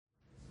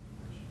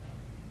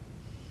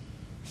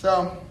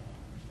So,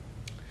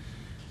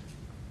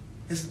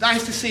 it's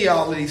nice to see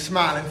all of these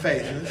smiling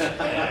faces.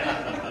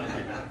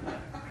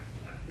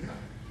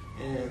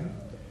 And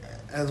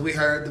as we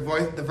heard,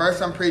 the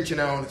verse I'm preaching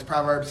on is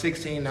Proverbs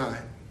 16:9.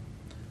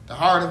 The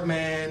heart of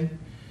man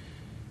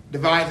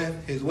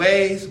deviseth his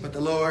ways, but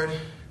the Lord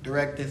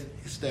directeth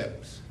his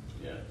steps.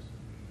 Yes.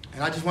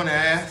 And I just want to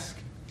ask,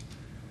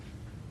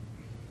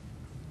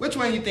 which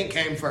one you think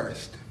came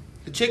first?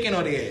 The chicken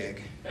or the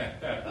egg?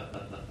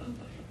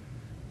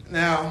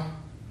 Now,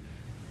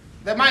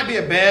 that might be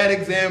a bad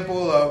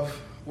example of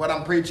what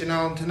I'm preaching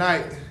on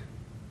tonight.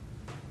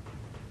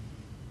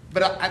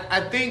 But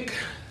I think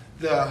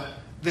the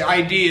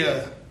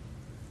idea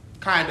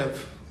kind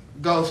of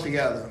goes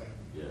together.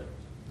 Yeah.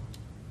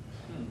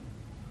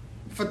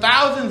 For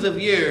thousands of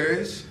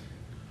years,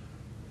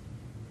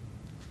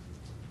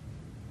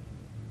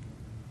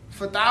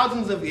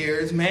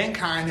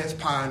 mankind has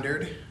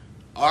pondered,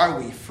 are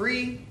we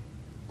free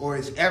or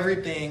is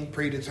everything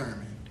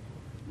predetermined?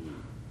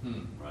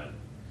 Right.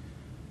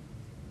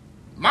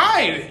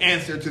 My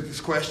answer to this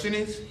question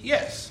is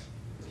yes.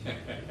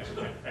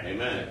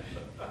 Amen.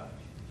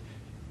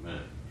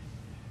 Amen.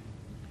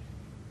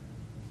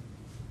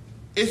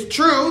 It's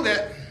true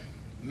that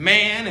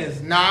man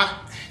is not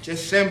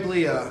just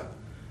simply a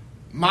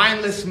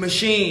mindless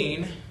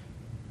machine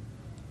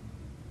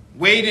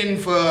waiting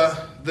for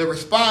the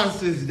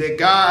responses that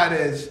God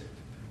has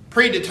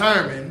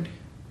predetermined,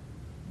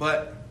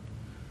 but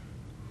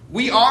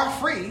we are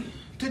free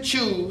to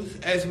choose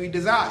as we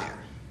desire.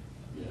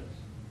 Yes.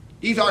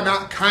 These are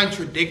not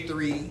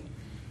contradictory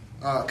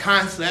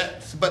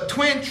concepts, but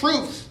twin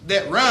truths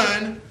that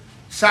run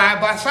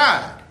side by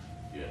side.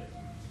 Yes.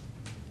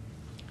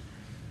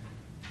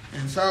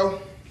 And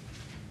so,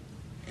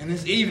 in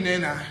this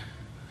evening, I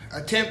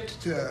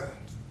attempt to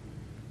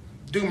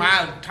do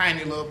my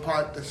tiny little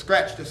part to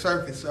scratch the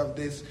surface of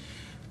this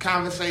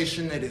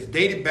conversation that is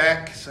dated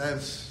back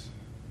since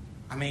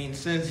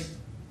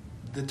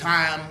the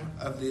time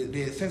of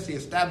since the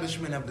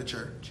establishment of the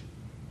church.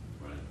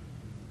 Right.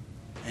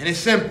 And it's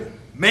simple.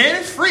 Man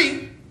is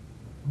free,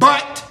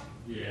 but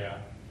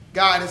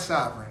God is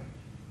sovereign.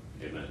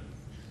 Amen.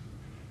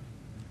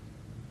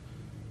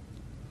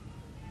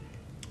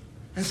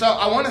 And so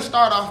I want to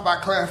start off by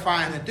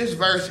clarifying that this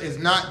verse is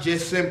not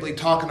just simply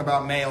talking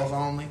about males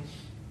only.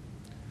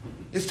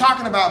 It's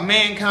talking about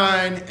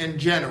mankind in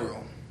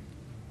general.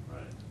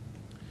 Right.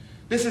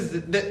 This is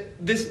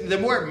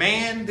the word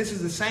man. This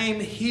is the same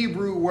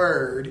Hebrew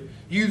word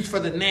used for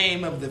the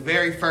name of the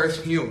very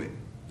first human.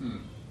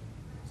 Right.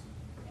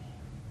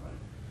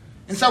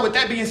 And so with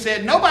that being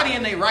said, nobody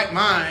in their right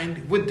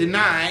mind would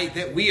deny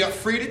that we are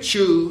free to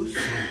choose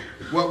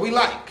what we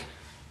like.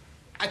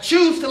 I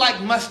choose to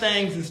like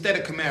Mustangs instead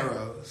of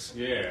Camaros.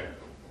 Yeah.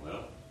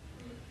 Well.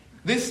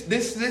 This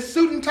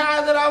suit and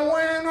tie that I'm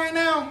wearing right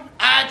now,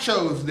 I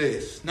chose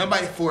this.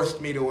 Nobody forced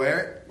me to wear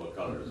it. What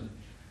color is it?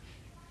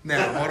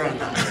 Now, hold on.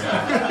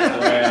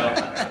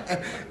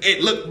 Well.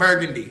 It looked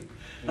burgundy.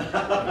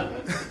 I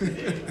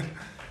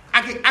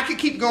could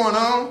keep going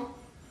on,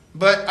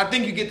 but I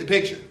think you get the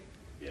picture.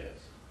 Yes.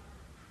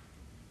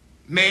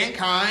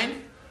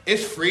 Mankind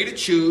is free to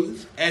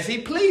choose as he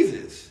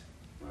pleases.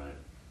 Right.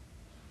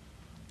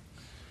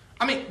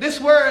 I mean, this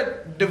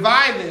word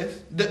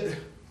divideth.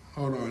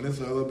 Hold on, this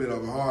is a little bit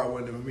of a hard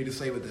one for me to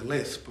say with the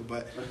lisp,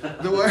 but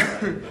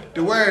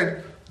the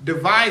word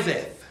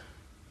deviseth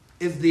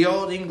is the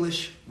old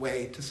English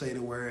way to say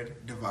the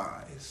word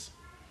devise.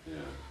 Yeah.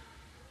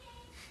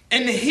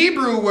 And the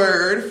Hebrew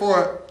word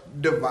for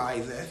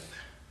deviseth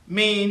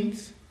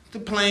means to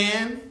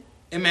plan,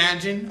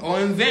 imagine,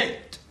 or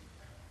invent.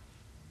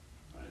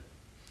 Right.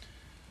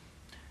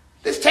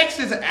 This text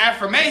is an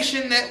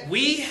affirmation that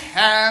we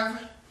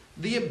have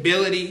the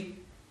ability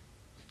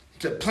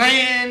to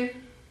plan,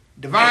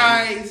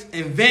 devise,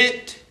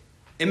 invent,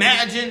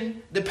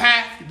 imagine the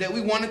path that we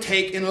want to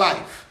take in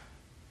life.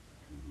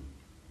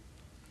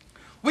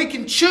 We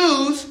can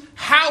choose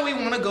how we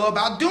want to go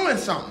about doing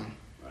something.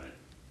 Right.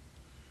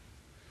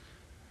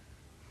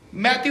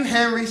 Matthew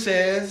Henry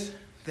says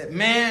that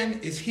man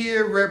is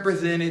here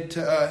represented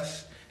to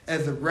us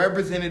as a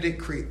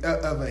representative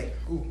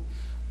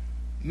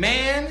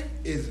man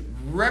is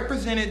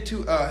represented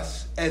to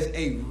us as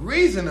a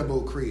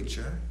reasonable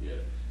creature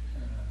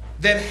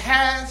that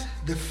has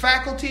the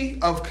faculty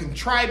of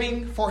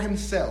contriving for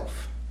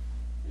himself.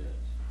 Yes.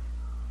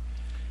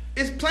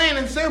 It's plain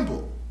and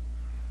simple.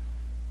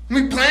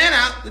 We plan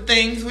out the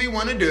things we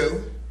want to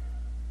do,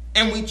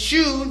 and we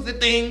choose the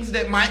things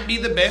that might be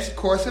the best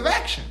course of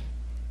action.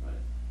 Right.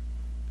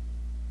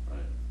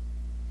 Right.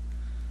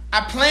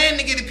 I plan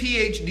to get a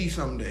PhD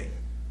someday.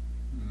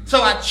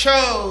 So I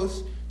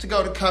chose to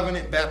go to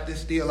Covenant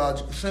Baptist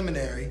Theological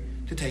Seminary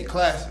to take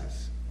classes.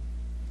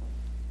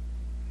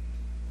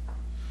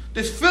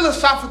 This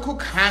philosophical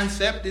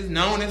concept is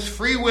known as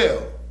free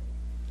will.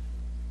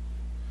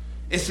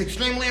 It's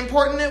extremely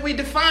important that we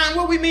define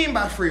what we mean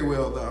by free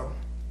will, though.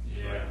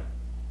 Yeah.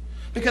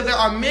 Because there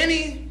are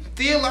many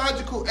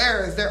theological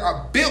errors that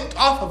are built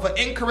off of an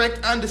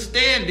incorrect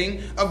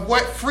understanding of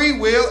what free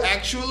will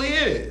actually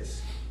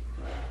is.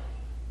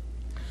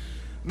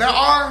 there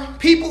are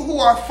people who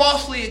are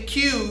falsely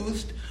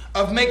accused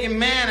of making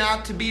man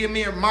out to be a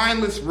mere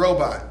mindless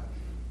robot.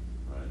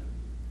 Right.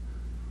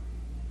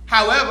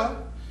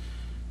 However,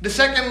 the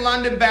Second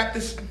London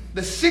Baptist,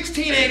 the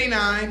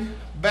 1689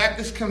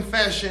 Baptist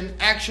Confession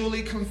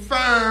actually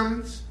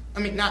confirms,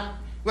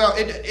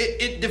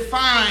 it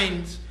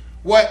defines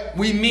what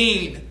we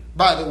mean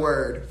by the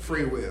word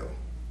free will.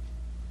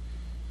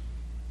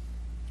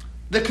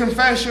 The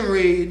confession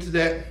reads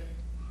that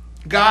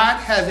God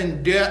has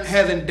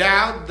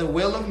endowed the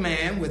will of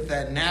man with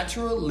that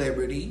natural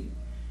liberty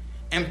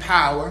and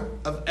power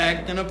of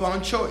acting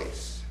upon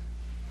choice.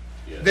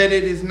 Yes. That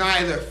it is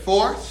neither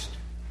forced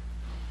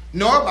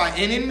nor by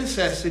any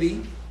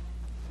necessity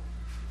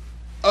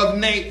of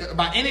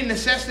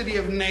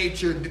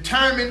nature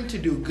determined to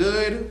do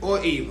good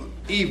or evil.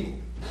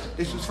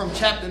 This is from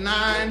chapter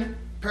 9,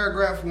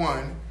 paragraph 1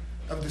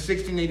 of the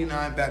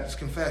 1689 Baptist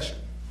Confession.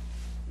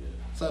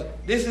 Yes. So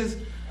this is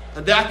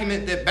a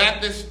document that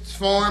Baptists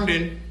formed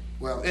in,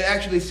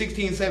 actually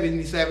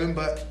 1677,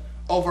 but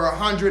over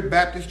 100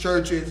 Baptist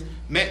churches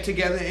met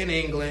together in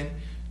England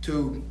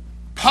to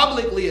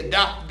publicly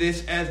adopt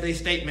this as their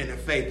statement of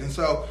faith. And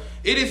so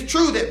it is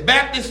true that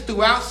Baptists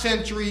throughout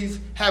centuries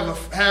have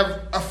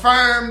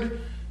affirmed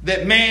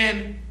that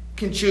man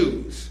can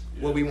choose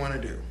what we want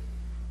to do.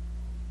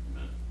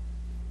 Amen.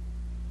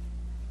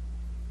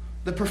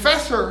 The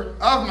professor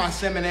of my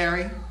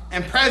seminary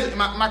and president,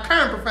 my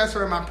current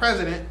professor and my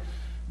president,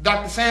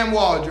 Dr. Sam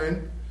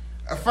Waldron,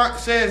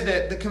 says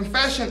that the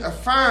confession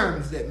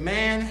affirms that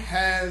man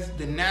has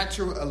the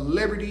natural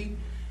liberty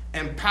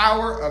and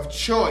power of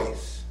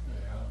choice.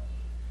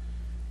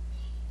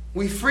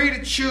 We're free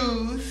to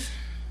choose.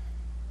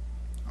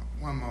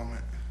 One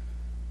moment.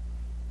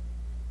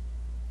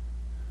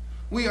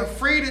 We are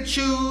free to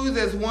choose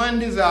as one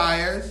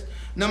desires,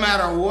 no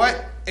matter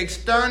what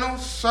external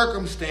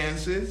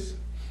circumstances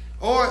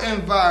or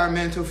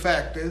environmental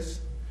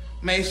factors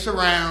may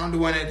surround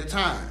one at a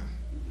time.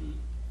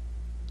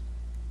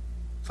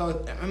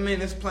 So,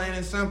 it's plain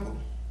and simple.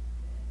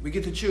 We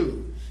get to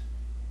choose.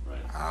 Right.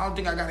 I don't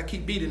think I got to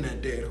keep beating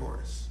that dead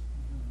horse.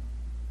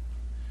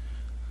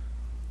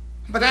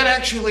 But that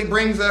actually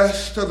brings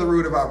us to the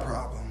root of our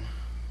problem.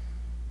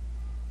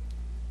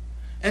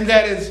 And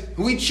that is,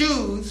 we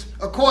choose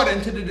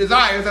according to the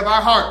desires of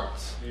our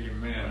hearts.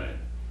 Amen. Right.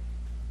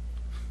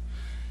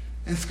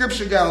 And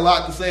Scripture got a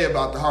lot to say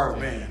about the heart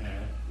of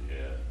man. Yeah.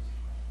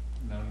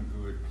 None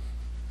good.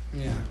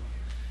 Yeah.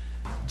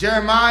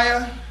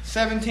 Jeremiah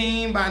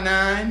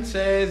 17:9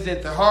 says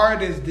that the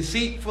heart is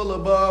deceitful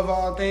above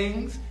all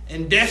things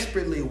and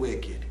desperately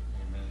wicked.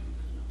 Amen.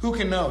 Who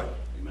can know it?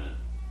 Amen.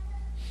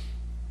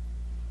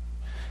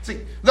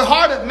 See, the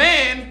heart of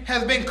man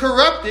has been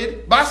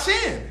corrupted by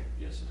sin.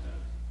 Yes, it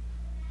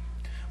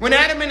has. When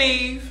Adam and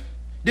Eve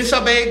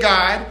disobeyed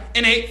God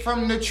and ate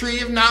from the tree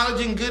of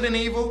knowledge and good and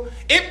evil,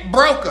 it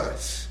broke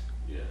us.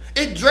 Yes.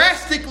 It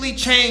drastically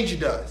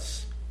changed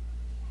us.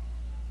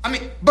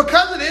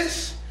 Because of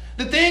this,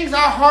 the things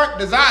our heart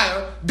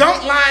desire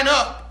don't line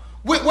up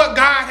with what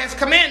God has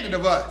commanded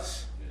of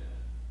us. Yeah.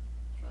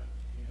 That's right.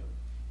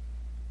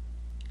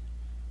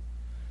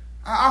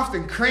 Yeah. I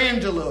often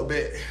cringe a little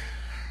bit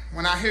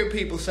when I hear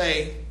people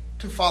say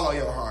to follow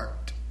your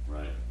heart.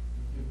 Right.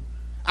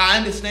 I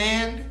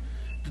understand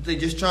that they're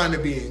just trying to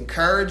be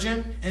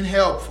encouraging and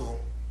helpful.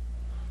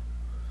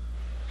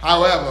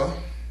 However,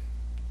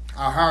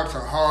 our hearts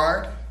are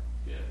hard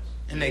Yes.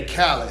 and they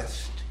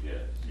calloused,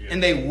 Yes.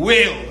 and they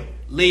will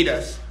lead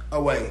us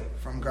away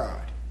from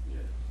God.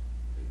 Yes.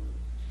 Amen.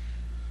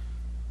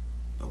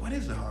 But what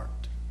is the heart?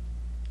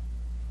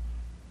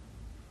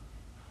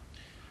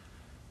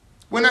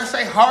 When I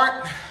say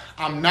heart,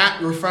 I'm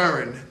not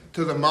referring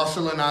to the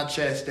muscle in our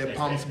chest that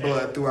pumps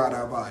blood throughout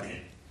our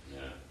body. Yeah.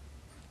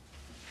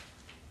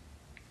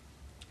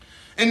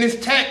 In this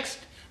text,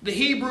 the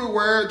Hebrew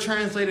word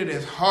translated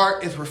as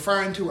heart is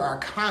referring to our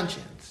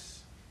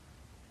conscience.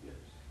 Yes.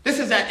 This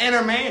is our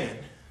inner man.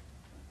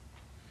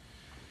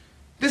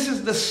 This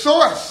is the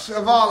source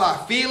of all our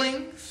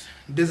feelings,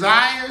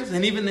 desires,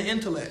 and even the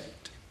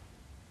intellect.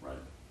 Right.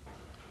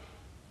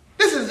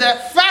 This is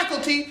that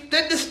faculty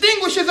that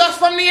distinguishes us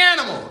from the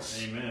animals.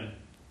 Amen.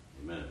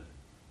 Amen.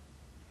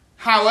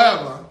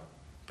 However,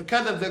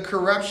 because of the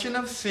corruption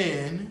of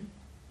sin,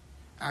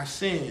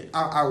 because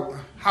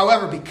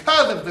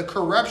of the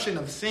corruption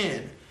of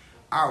sin,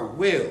 our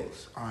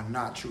wills are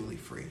not truly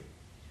free.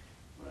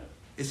 Right.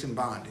 It's in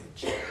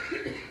bondage.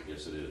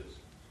 Yes, it is.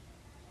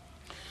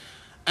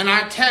 And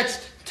our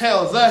text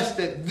tells us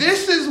that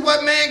this is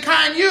what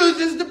mankind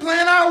uses to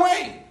plan our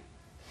way.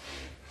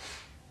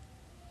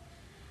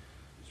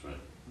 That's right.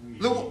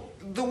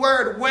 The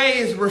word way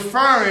is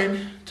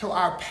referring to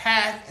our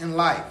path in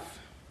life.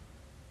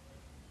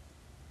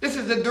 This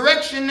is the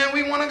direction that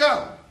we want to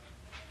go.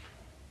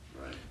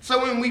 Right.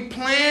 So when we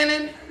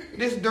planning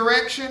this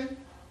direction,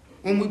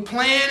 when we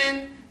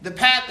planning the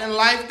path in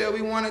life that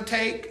we want to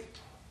take,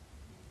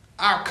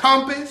 our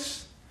compass,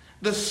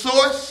 the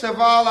source of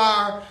all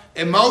our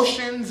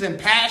emotions and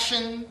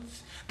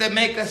passions that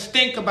make us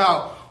think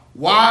about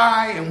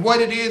why and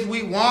what it is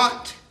we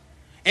want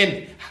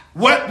and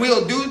what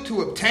we'll do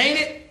to obtain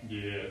it,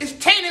 it's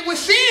tainted with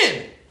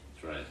sin.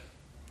 That's right.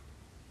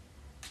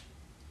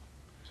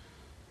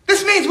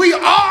 This means we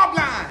are all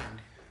blind.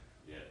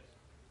 Yes.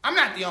 I'm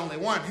not the only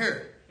one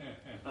here.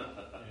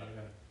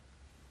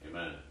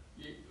 Amen.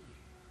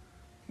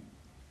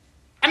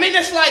 I mean,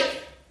 it's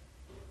like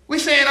we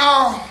saying,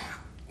 oh,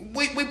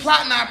 we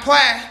plotting our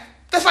plan.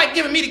 That's like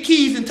giving me the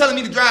keys and telling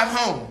me to drive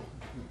home.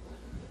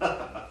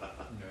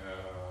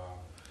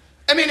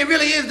 I mean, it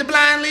really is the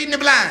blind leading the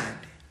blind.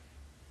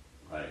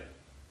 Right.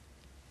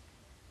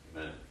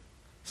 Amen.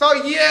 So,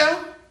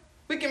 yeah,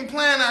 we can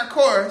plan our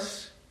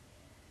course,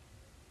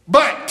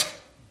 but,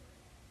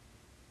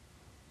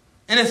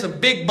 and it's a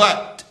big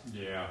but,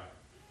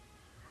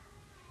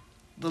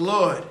 the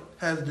Lord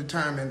has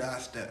determined our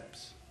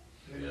steps.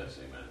 Yes,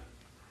 amen.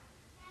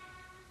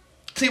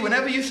 See,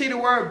 whenever you see the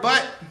word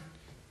but,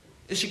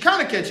 it should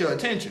kind of catch your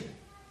attention.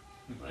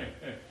 Right.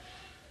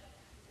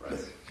 Right.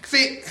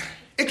 See,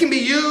 it can be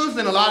used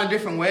in a lot of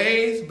different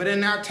ways, but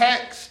in our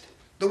text,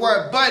 the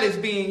word but is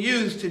being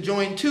used to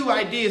join two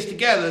ideas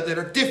together that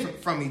are different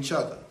from each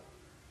other.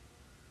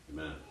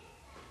 Amen.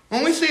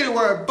 When we see the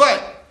word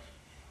but,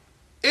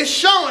 it's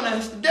showing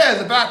us that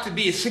there's about to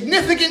be a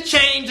significant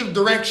change of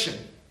direction.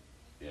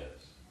 Yes.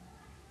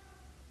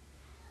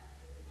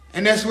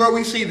 And that's where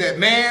we see that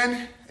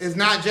man is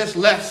not just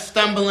left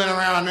stumbling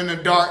around in the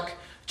dark,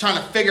 trying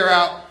to figure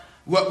out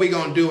what we're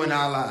going to do in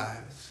our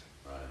lives.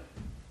 Right.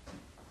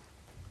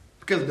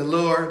 Because the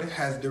Lord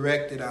has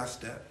directed our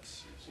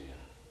steps. Yes,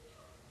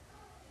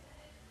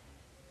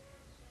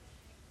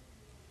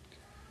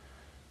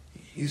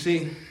 yeah. You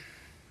see,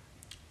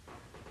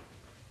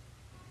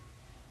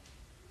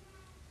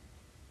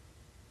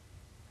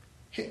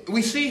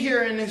 we see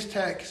here in this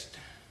text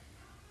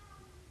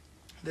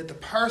that the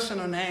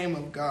personal name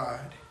of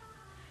God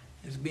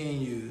is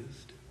being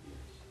used.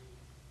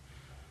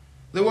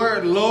 The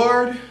word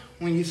Lord,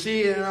 when you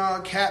see it in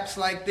all caps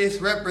like this,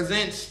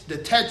 represents the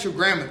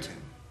tetragrammaton.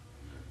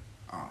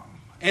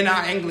 In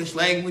our English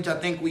language, I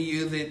think we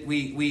use it,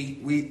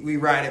 we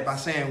write it by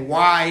saying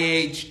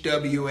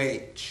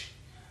YHWH.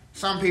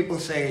 Some people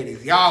say it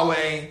is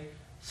Yahweh.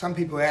 Some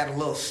people add a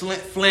little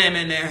phlegm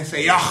in there and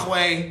say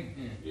Yahweh.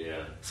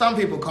 Yeah. Some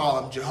people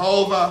call him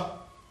Jehovah.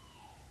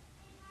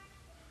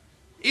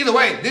 Either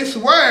way, this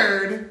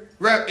word,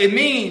 it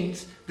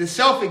means the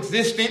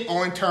self-existent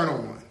or eternal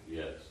one.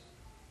 Yes.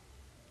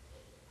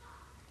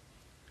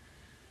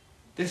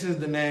 This is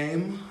the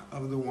name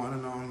of the one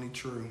and only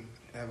true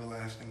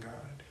everlasting God.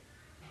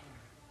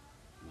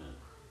 Amen.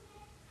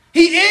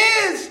 He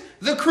is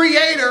the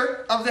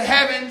creator of the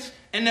heavens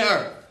and the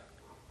earth.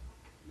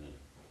 Amen.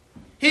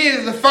 He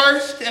is the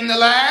first and the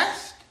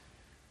last.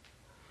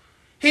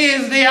 He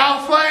is the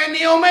Alpha and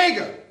the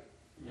Omega.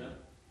 Yeah.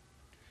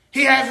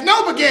 He has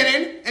no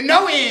beginning and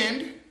no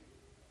end.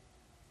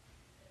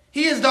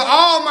 He is the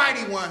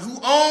Almighty One who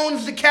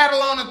owns the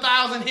cattle on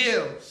 1,000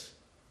 hills.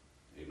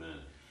 Amen.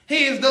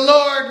 He is the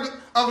Lord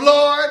of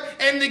lords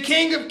and the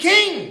King of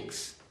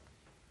kings.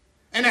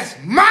 And that's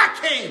my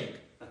King.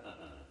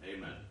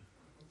 Amen.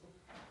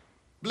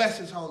 Bless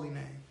his holy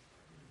name.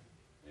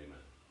 Amen.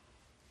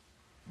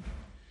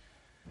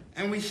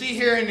 And we see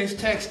here in this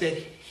text that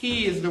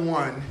he is the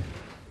one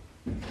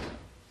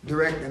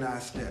directing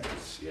our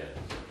steps. Yes.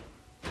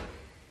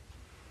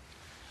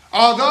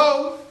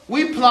 Although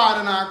we plot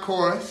in our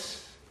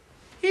course,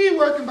 he's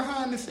working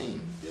behind the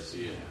scenes. Yes,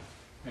 he is.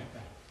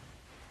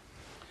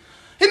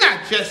 He's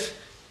not just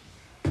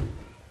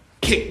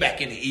kicked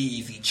back in the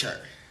easy chair,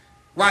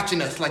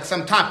 watching us like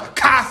some type of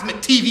cosmic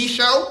TV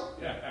show.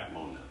 Yeah. Come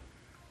on now.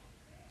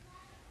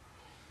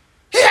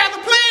 He has a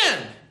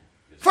plan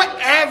for Yes,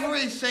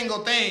 every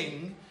single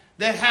thing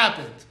that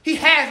happens. He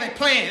has a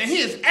plan, and he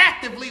is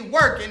actively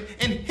working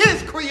in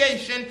his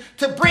creation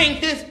to bring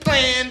his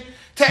plan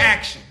to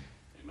action.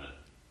 Amen.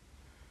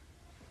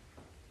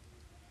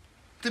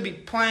 To be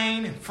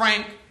plain and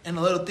frank and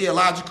a little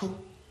theological,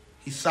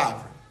 he's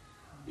sovereign.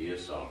 He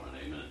is sovereign.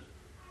 Amen.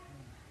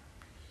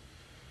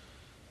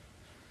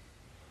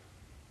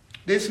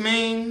 This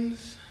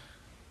means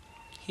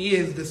he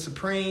is the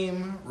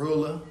supreme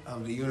ruler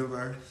of the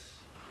universe,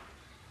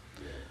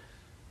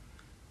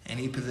 and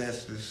he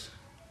possesses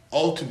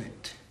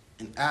ultimate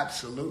and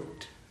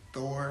absolute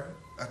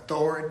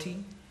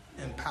authority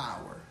and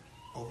power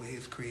over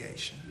his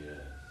creation. Yes.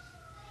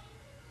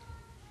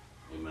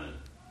 Amen.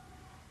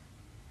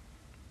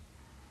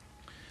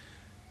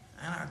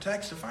 And our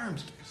text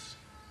affirms this.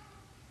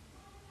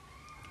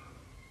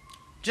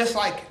 Just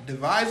like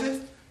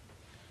deviseth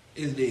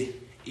is the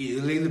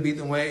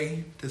Elizabethan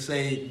way to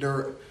say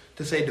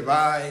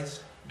devise,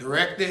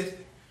 directeth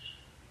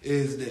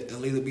is the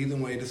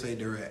Elizabethan way to say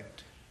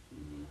direct.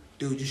 Mm-hmm.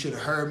 Dude, you should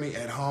have heard me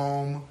at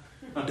home.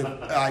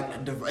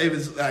 It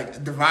was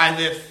like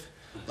deviseth.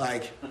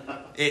 Like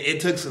it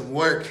took some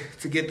work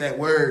to get that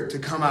word to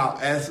come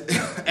out as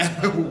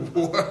a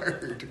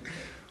word.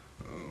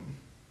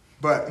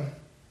 But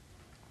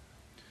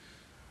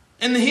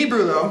in the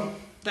Hebrew, though,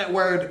 that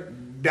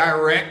word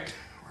direct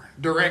or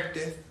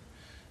directeth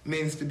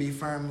means to be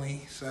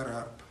firmly set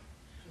up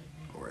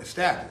or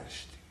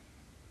established.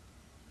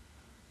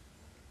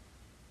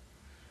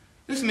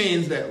 This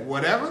means that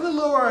whatever the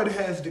Lord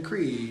has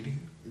decreed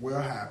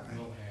will happen.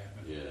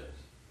 Yes.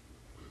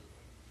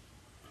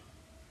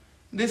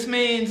 This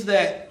means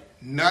that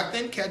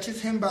nothing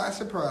catches him by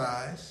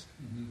surprise.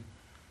 Mm-hmm.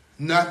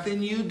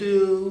 Nothing you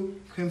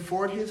do can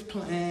thwart his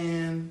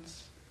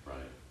plans. Right.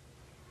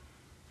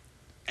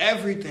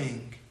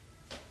 Everything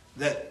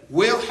that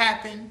will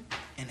happen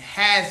and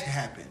has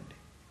happened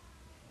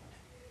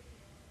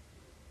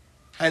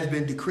has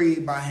been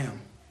decreed by him.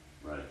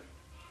 Right.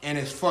 And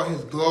it's for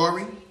his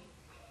glory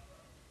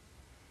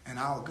and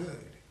our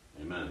good.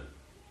 Amen.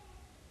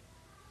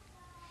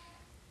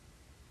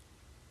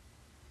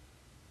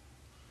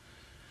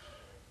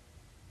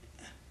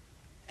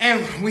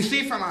 And we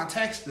see from our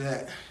text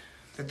that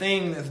the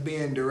thing that's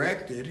being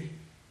directed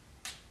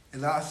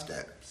is our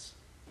steps.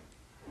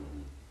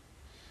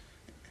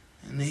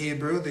 In the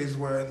Hebrew,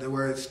 the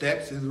word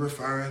steps is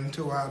referring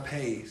to our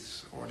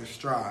pace or the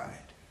stride.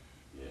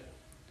 Yeah.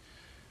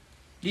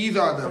 These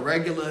are the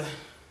regular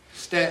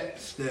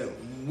steps that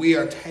we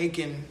are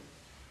taking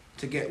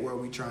to get where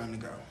we're trying to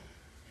go.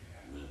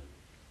 Amen.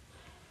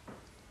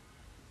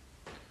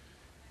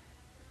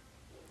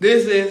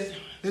 This is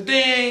the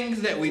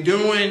things that we're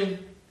doing,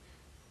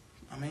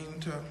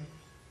 to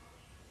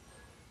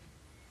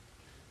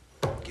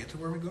get to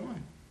where we're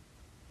going.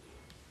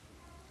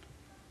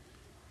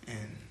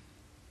 And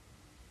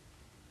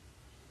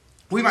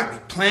we might be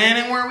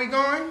planning where we're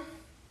going.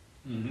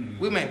 Mm-hmm.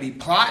 We might be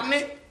plotting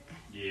it.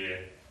 Yeah.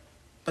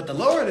 But the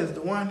Lord is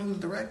the one who's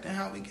directing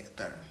how we get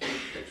there.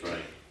 That's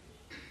right.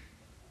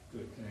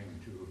 Good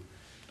thing, too.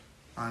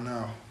 I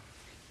know.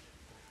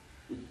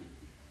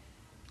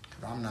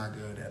 Because I'm not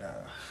good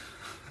at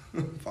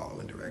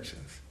following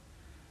directions.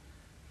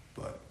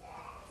 But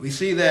we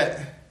see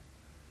that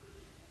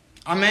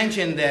I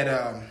mentioned that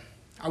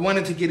I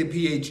wanted to get a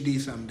PhD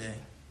someday.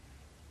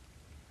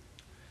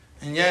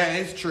 And yeah,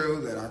 it's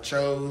true that I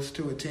chose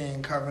to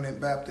attend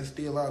Covenant Baptist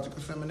Theological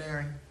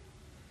Seminary.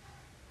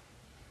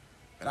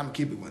 But I'm going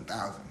to keep it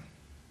 1,000.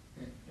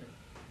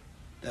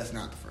 That's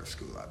not the first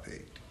school I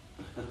picked.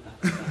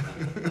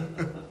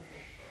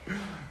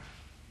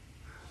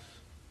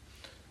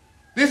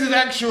 This is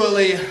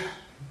actually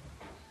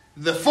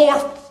the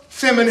fourth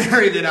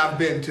seminary that I've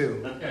been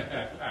to.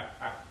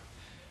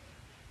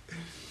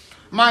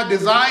 My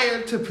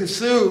desire to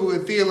pursue a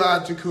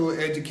theological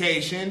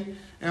education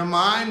and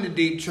mine the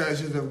deep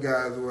treasures of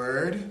God's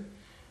Word.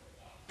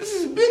 This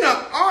has been a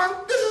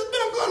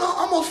going on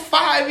almost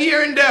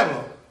 5-year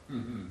endeavor.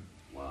 Mm-hmm.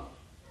 Wow.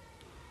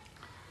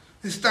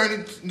 This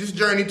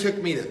journey took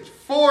me to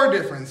 4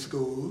 different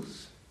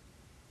schools,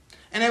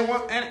 and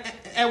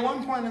at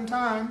one point in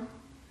time,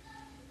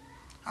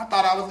 I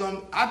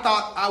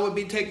thought I would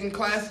be taking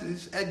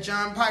classes at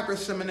John Piper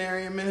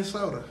Seminary in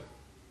Minnesota.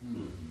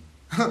 Mm-hmm.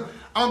 I'm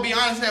gonna be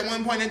honest. At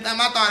one point in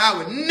time, I thought I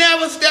would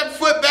never step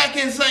foot back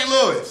in St.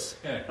 Louis,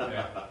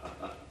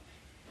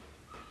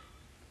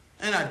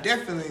 and I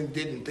definitely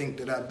didn't think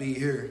that I'd be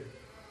here,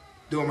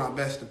 doing my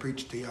best to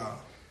preach to y'all.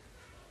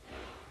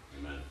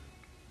 Amen.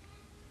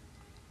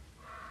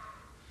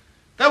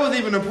 That was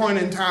even a point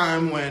in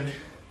time when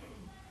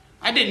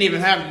I didn't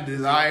even have the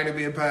desire to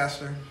be a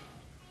pastor.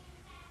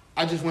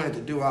 I just wanted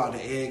to do all the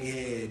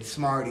egghead,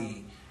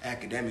 smarty,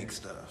 academic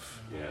stuff.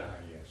 Yeah.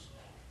 Yes.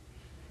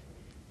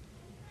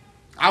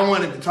 I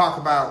wanted to talk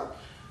about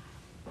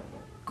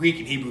Greek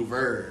and Hebrew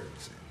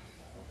verbs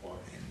and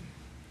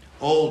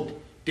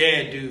old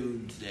dead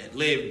dudes that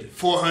lived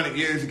 400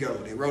 years ago.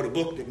 They wrote a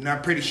book that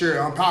I'm pretty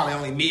sure probably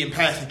only me and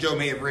Pastor Joe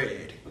may have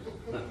read.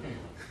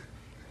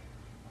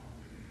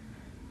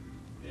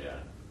 Yeah.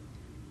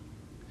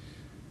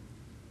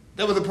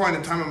 There was a point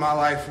in time in my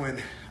life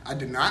when I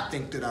did not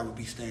think that I would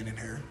be standing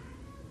here.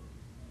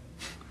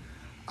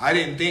 I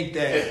didn't think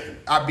that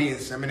I'd be in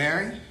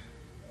seminary.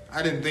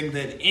 I didn't think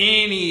that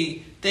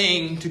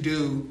anything to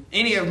do,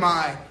 any of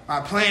my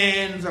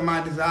plans or my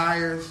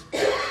desires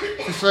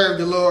to serve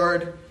the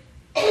Lord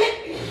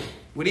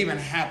would even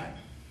happen.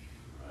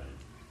 Right.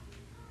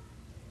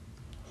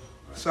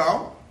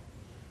 So,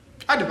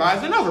 I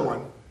devised another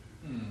one.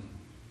 Mm.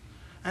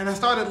 And I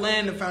started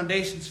laying the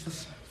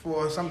foundations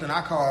for something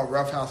I call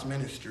Rough House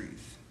Ministries.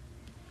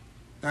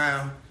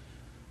 Now,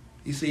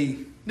 you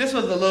see, this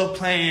was another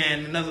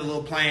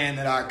little plan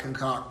that I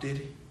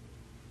concocted,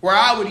 where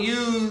I would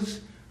use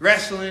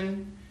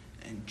wrestling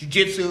and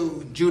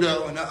jiu-jitsu,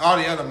 judo, and all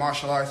the other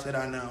martial arts that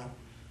I know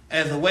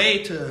as a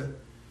way to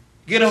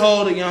get a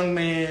hold of young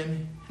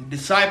men, and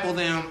disciple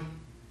them,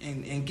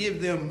 and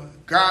give them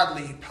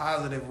godly,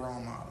 positive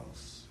role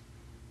models.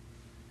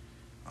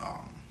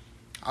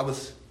 I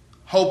was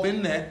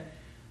hoping that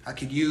I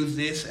could use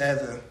this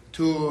as a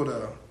tool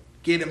to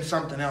get them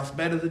something else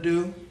better to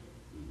do,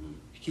 Mm-hmm.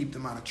 keep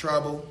them out of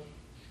trouble,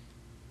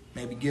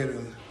 maybe get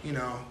a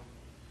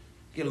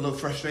little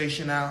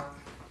frustration out,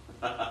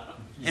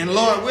 and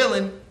Lord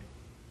willing,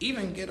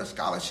 even get a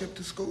scholarship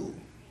to school.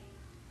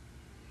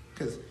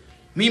 Because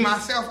me,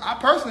 myself, I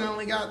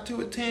personally got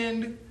to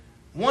attend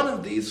one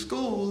of these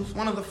schools,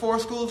 one of the 4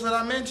 schools that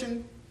I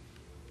mentioned,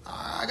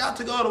 I got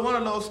to go to one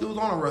of those schools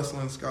on a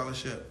wrestling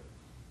scholarship.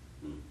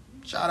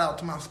 Shout out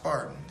to my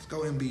Spartans.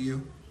 Go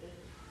MBU.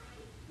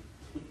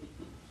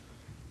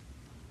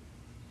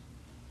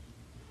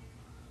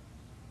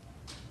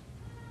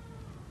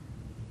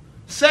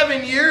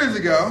 Seven years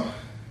ago,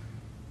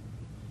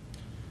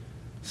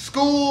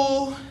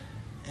 school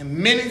and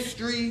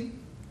ministry,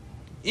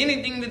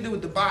 anything to do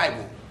with the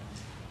Bible,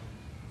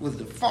 was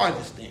the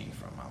farthest thing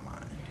from my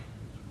mind.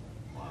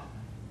 Wow.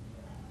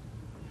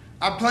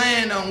 I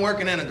planned on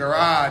working in a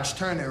garage,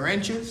 turning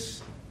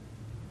wrenches,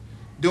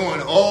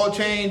 doing oil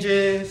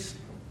changes,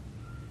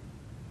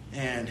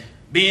 and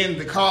being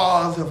the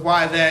cause of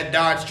why that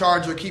Dodge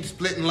Charger keeps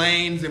splitting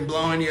lanes and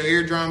blowing your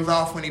eardrums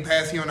off when he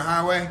passes you on the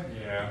highway.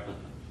 Yeah.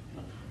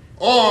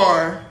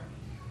 Or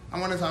I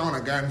wanted to own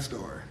a gun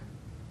store.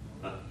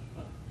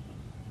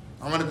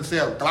 I wanted to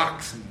sell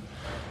Glocks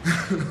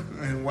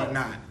and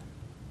whatnot.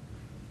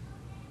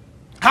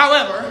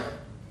 However,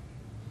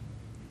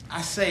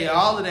 I say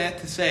all of that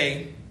to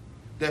say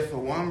that for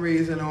one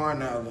reason or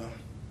another,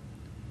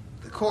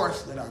 the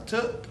course that I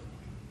took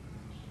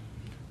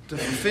to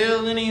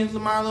fulfill any of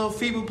my little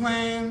feeble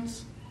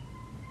plans,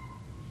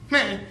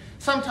 man,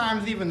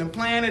 sometimes even the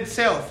plan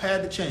itself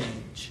had to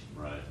change.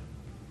 Right.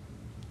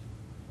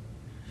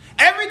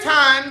 Every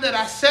time that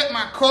I set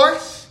my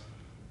course,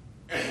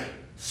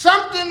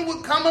 something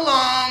would come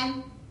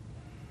along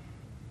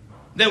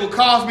that would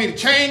cause me to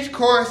change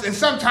course, and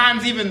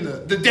sometimes even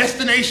the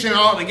destination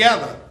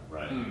altogether.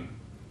 Right.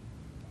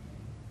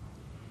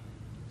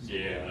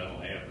 Yeah,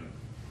 that'll happen.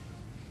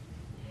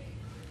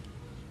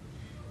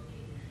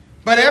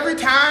 But every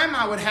time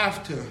I would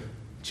have to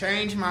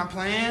change my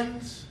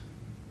plans,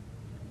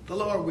 the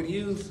Lord would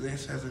use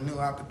this as a new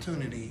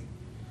opportunity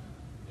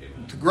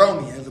Amen. to grow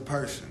me as a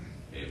person.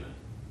 Amen.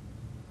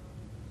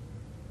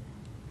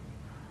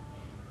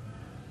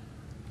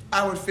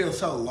 I would feel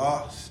so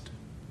lost.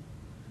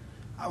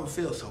 I would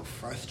feel so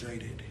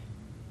frustrated.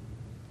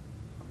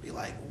 I'd be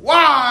like,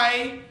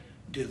 why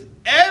does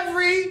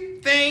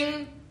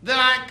everything that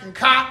I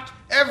concoct,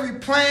 every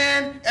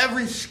plan,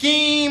 every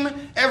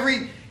scheme,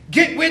 every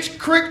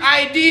get-rich-quick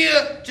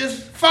idea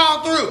just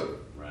fall through?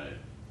 Right.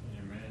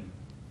 Amen.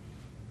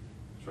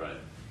 That's right.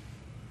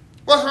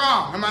 What's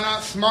wrong? Am I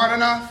not smart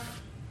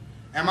enough?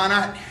 Am I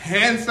not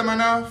handsome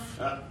enough?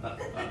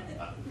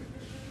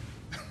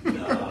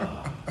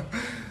 No.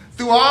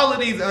 Through all of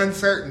these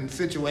uncertain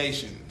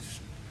situations,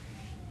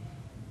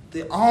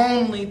 the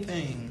only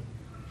thing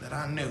that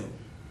I knew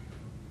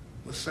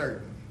was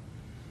certain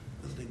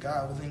was that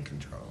God was in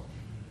control.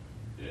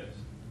 Yes.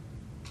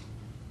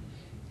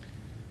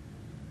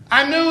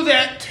 I knew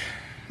that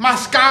my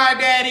sky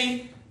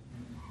daddy,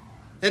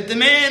 that the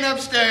man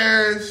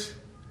upstairs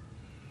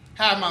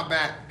had my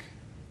back.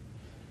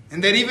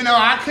 And that even though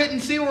I couldn't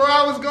see where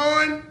I was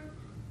going,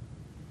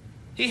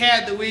 he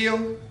had the wheel.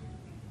 Right.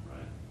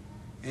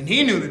 And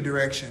he knew the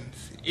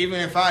directions, even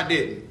if I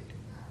didn't.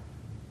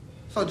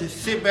 So just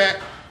sit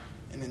back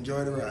and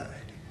enjoy the ride.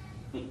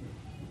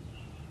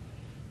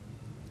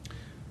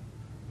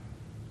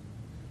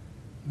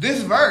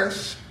 This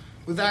verse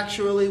was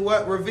actually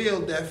what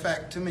revealed that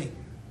fact to me.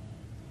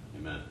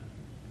 Amen.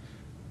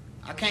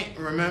 I can't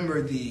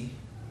remember the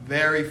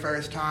very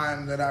first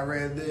time that I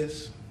read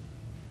this,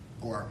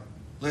 or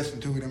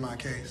listened to it in my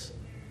case.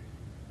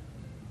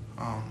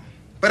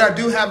 But I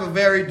do have a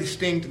very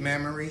distinct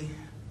memory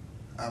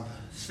of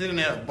sitting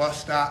at a bus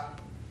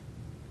stop,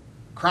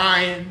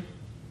 crying,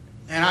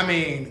 and I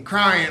mean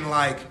crying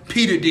like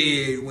Peter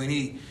did when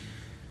he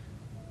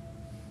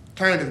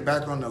turned his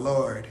back on the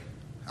Lord.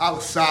 I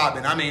was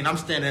sobbing. I mean, I'm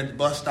standing at the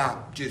bus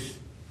stop, just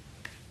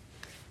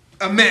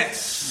a mess,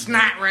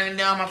 snot running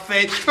down my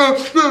face. God,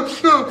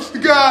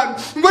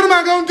 what am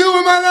I going to do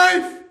with my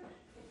life?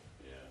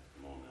 Yeah.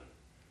 Come on now.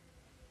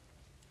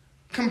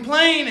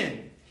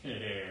 Complaining, Yeah.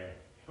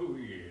 Oh,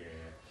 yeah.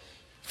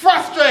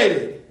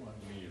 frustrated. Why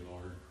me,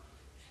 Lord?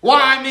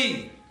 Why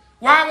me?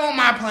 Why won't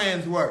my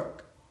plans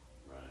work?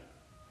 Right.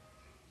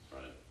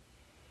 Right.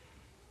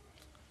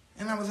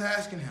 And I was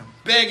asking him,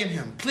 begging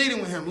him,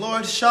 pleading with him,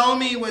 Lord, show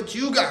me what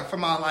you got for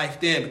my life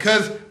then,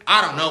 because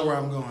I don't know where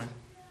I'm going.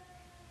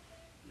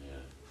 Yeah.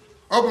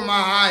 Open my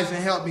eyes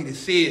and help me to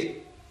see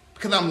it,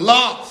 because I'm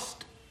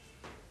lost.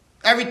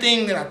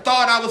 Everything that I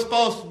thought I was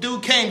supposed to do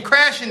came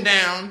crashing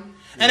down,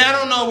 and I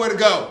don't know where to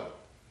go.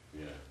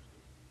 Yeah.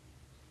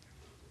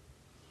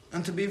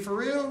 And to be for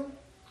real,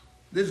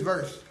 this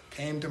verse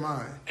came to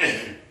mind.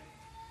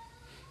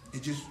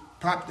 It just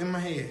popped in my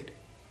head.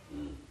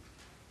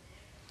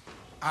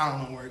 I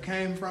don't know where it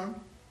came from.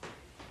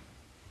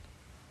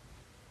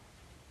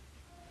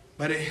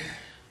 But it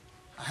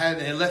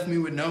left me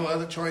with no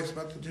other choice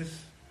but to just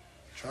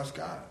trust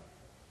God.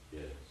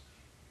 Yes.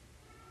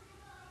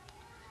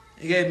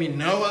 It gave me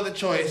no other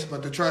choice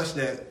but to trust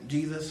that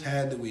Jesus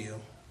had the wheel.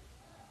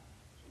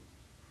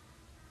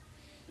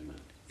 Amen.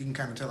 You can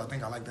kind of tell I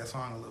think I like that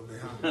song a little bit,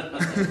 huh?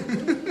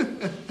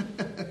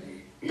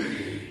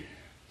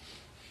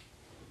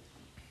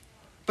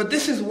 But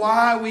this is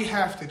why we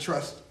have to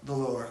trust the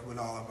Lord with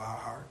all of our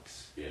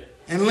hearts. Yeah.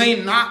 And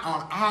lean not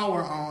on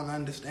our own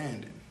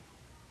understanding.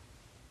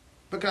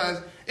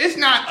 Because it's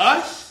not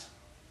us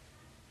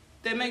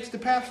that makes the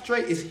path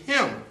straight, it's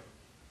Him.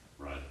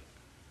 Right.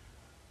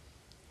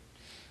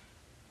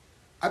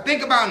 I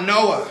think about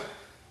Noah.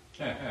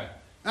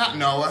 Not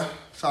Noah,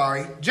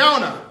 sorry.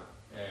 Jonah.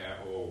 Yeah,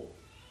 oh.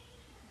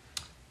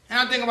 And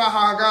I think about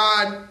how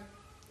God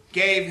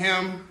gave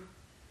him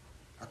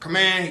a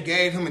command. He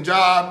gave him a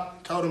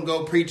job. Told him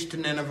go preach to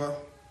Nineveh.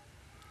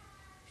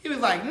 He was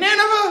like,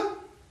 Nineveh?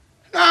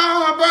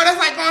 No, bro, that's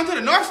like going to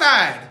the north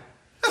side.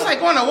 That's like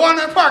going to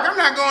Walnut Park. I'm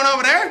not going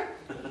over there.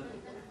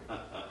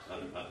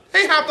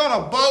 He hopped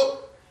on a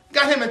boat,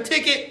 got him a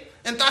ticket,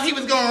 and thought he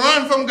was going to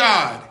run from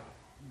God.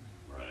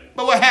 Right.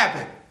 But what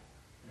happened?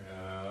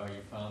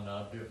 You found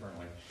out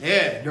differently.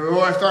 Yeah, the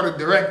Lord started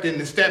directing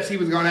the steps he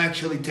was going to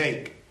actually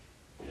take.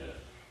 Yeah.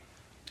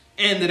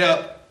 Ended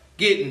up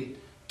getting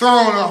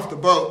thrown off the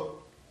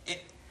boat.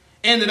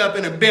 Ended up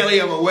in the belly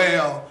of a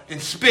whale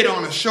and spit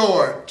on the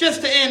shore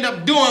just to end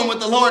up doing what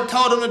the Lord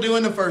told him to do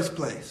in the first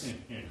place.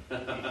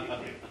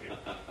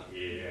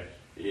 Yeah.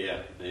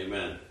 Yeah.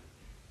 Amen.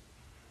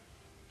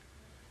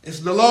 It's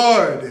the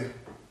Lord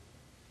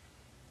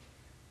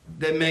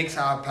that makes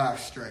our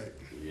path straight.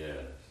 Yes.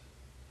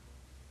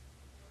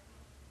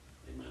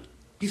 Amen.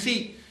 You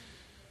see,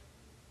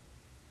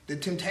 the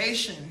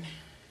temptation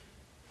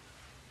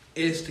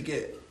is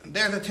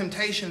there's a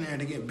temptation there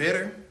to get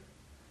bitter,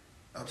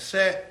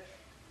 upset,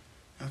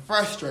 and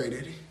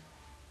frustrated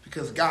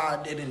because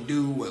God didn't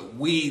do what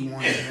we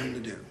wanted Him to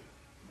do.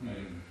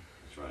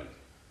 That's right.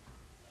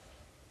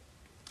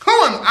 Who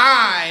am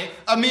I,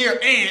 a mere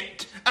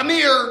ant, a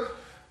mere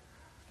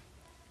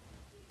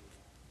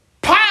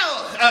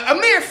pile, a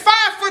mere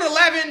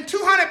 5'11",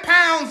 200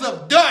 pounds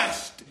of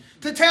dust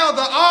to tell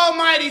the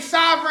almighty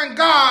sovereign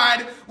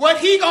God what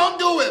He gonna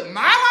do with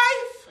my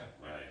life?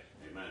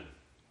 Right. Amen.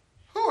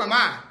 Who am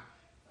I?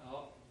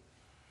 Oh,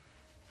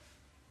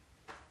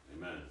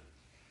 Amen.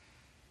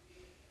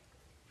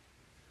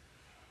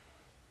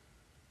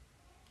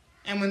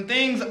 And when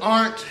things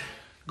aren't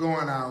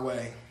going our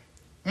way,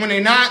 when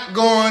they're not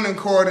going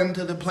according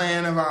to the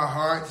plan of our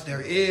hearts,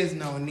 there is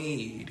no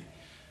need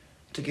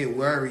to get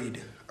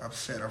worried,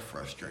 upset, or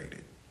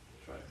frustrated.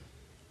 That's right.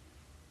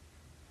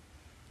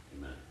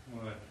 Amen.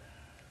 what?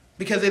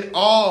 Because it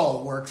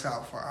all works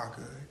out for our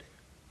good.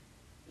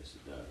 Yes,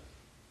 it does.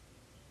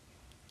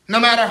 No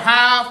matter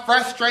how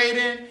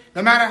frustrating,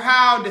 no matter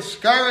how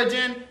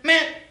discouraging,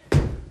 man,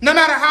 no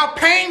matter how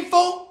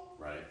painful,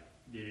 Right.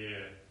 Yeah.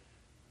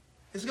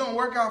 it's going to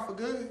work out for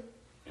good.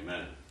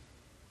 Amen.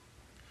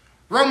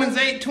 Romans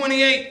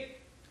 8:28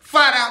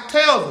 flat out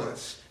tells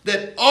us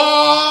that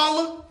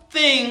all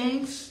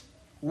things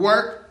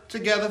work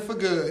together for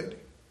good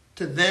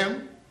to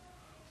them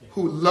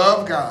who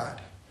love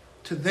God,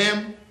 to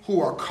them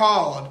who are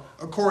called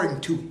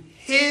according to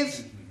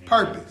His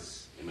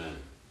purpose. Amen.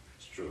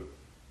 It's true.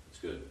 It's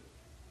good.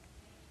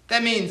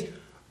 That means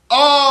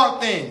all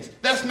things.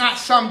 That's not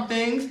some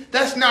things.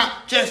 That's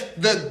not just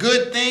the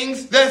good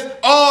things. That's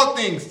all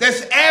things.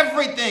 That's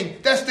everything.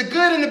 That's the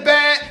good and the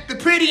bad, the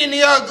pretty and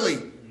the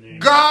ugly.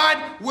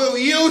 God will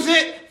use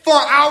it for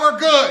our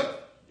good.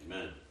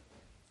 Amen.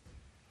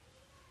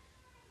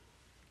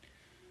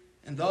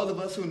 And those of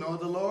us who know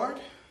the Lord,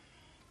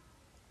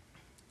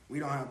 we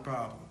don't have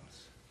problems.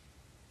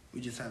 We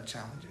just have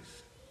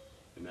challenges.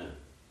 Amen.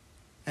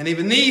 And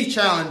even these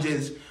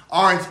challenges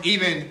aren't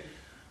even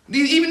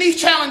these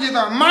challenges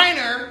are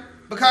minor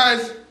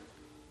because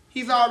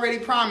He's already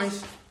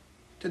promised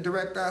to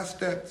direct our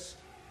steps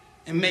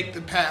and make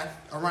the path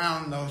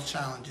around those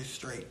challenges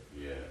straight.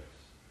 Yes.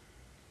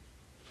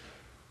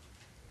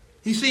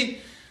 You see,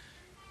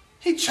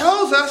 He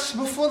chose us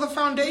before the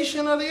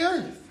foundation of the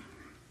earth.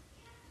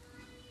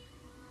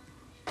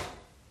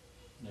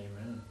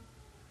 Amen.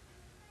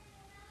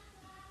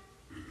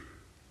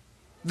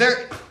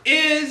 There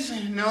is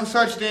no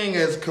such thing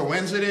as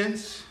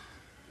coincidence.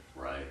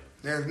 Right.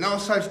 There's no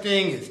such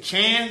thing as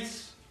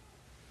chance.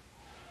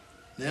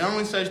 The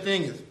only such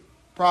thing is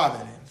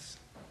providence.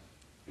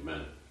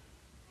 Amen.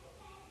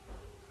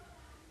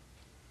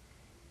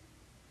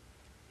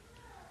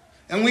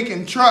 And we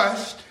can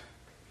trust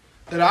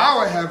that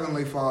our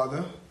Heavenly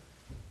Father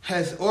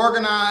has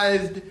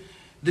organized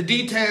the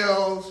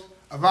details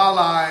of our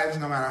lives,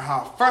 no matter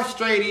how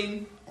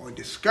frustrating or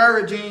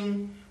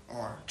discouraging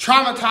or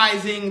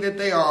traumatizing that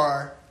they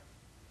are.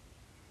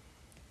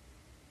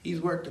 He's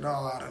worked it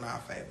all out in our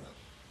favor.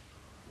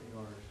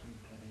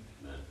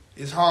 Amen.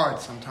 It's hard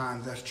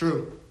sometimes, that's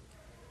true.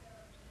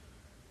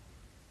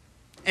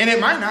 And it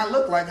might not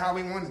look like how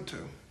we want it to.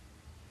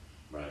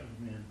 Right.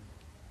 Amen.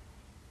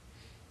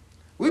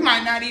 We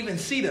might not even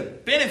see the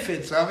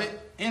benefits of it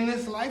in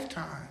this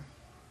lifetime.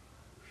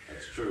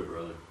 That's true,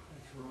 brother.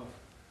 That's rough.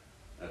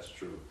 That's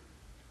true.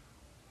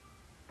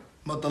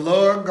 But the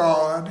Lord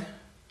God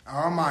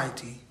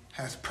Almighty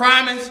has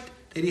promised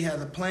that He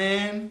has a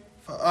plan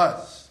for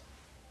us.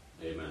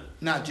 Amen.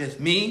 Not just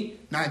me,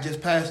 not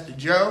just Pastor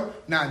Joe,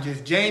 not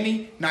just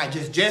Jamie, not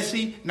just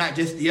Jesse, not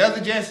just the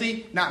other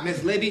Jesse, not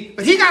Miss Libby,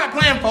 but he got a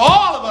plan for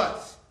all of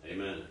us.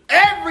 Amen.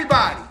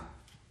 Everybody.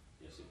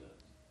 Yes, he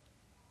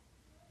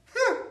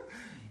does.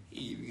 He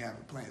even have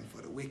a plan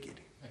for the wicked.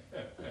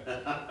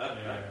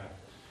 Yeah.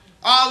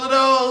 All of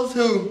those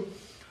who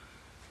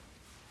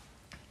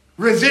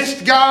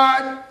resist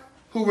God,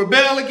 who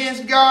rebel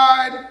against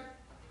God,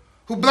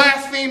 who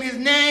blaspheme his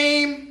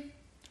name,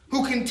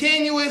 who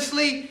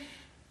continuously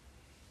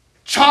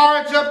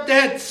charge up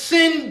that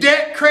sin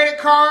debt credit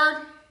card,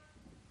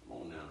 Come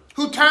on now.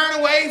 who turn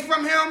away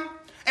from him,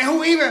 and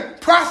who even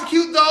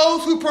prosecute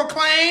those who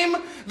proclaim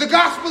the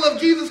gospel of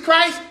Jesus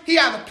Christ. He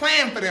has a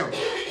plan for them.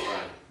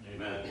 Right.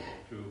 Amen.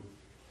 True.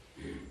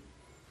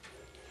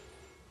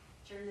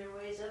 Turn their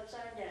ways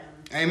upside down.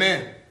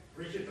 Amen.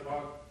 Preach it, the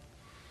Bible.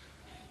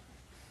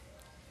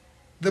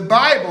 The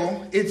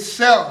Bible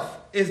itself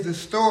is the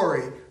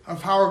story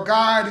of how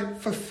God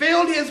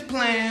fulfilled his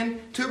plan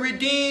to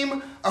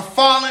redeem a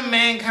fallen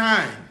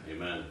mankind.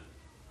 Amen.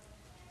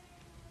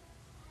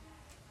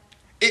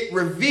 It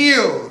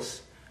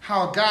reveals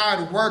how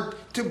God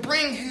worked to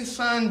bring his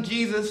son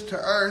Jesus to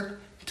earth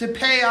to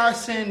pay our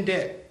sin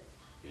debt.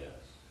 Yes.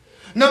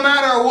 No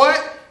matter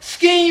what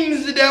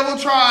schemes the devil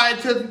tried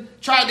to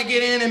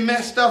get in and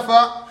mess stuff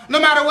up, no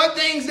matter what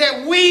things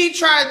that we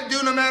tried to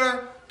do, no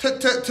matter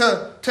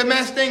to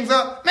mess things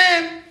up,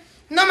 man,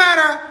 no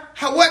matter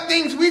what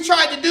things we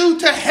tried to do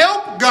to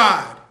help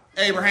God,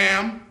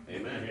 Abraham.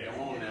 Amen. Yeah.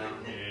 Come on now.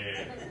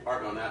 Yeah.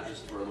 Harp on that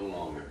just for a little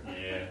longer.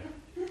 Yeah.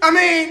 I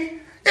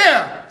mean,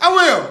 yeah, I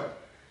will.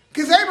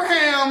 Because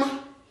Abraham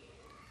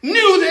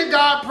knew that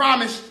God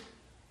promised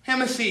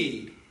him a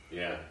seed.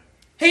 Yeah.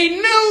 He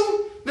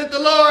knew that the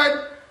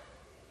Lord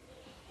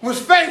was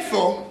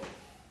faithful,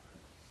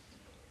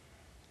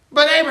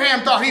 but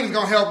Abraham thought he was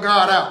going to help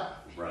God out.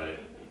 Right.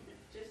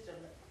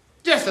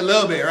 Just a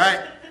little bit,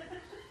 right?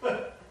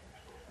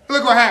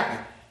 Look what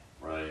happened.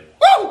 Right.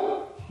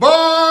 Woo!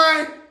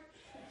 Boy!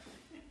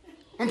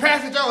 When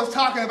Pastor Joe was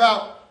talking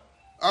about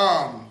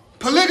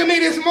polygamy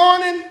this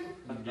morning,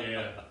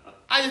 Yeah.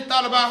 I just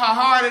thought about how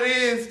hard it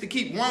is to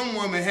keep one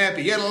woman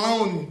happy, yet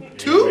alone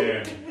two.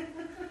 Amen.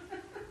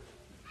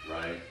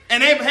 Right.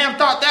 And Abraham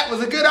thought that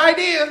was a good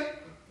idea.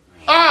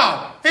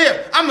 Oh,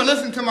 here, I'm going to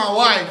listen to my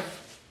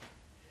wife,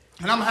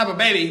 and I'm going to have a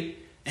baby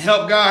and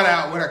help God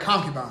out with her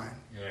concubine.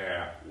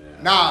 Yeah.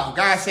 Yeah. No,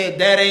 God said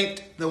that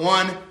ain't the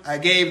one I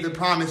gave the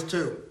promise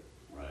to.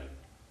 Right.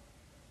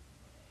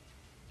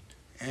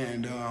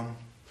 And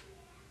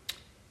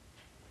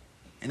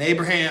in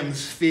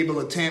Abraham's feeble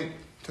attempt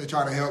to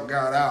try to help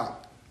God out,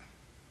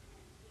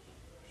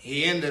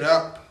 he ended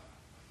up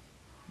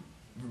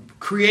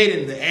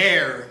creating the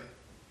heir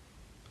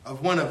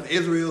of one of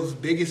Israel's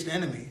biggest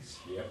enemies,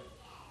 Yep.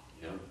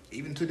 Yep.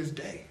 even to this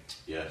day.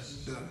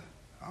 Yes.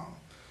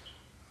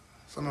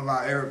 Some of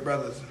our Arab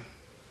brothers,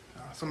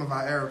 some of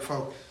our Arab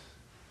folks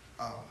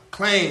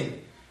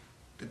claim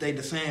that they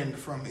descend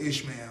from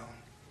Ishmael.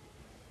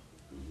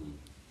 Mhm.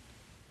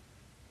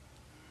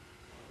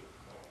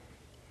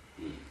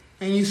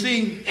 And you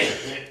see,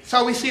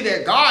 so we see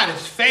that God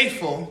is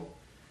faithful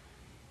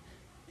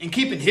in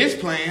keeping his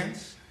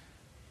plans.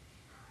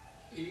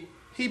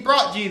 He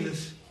brought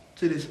Jesus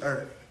to this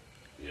earth.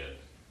 Yes.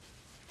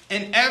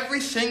 And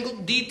every single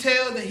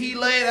detail that he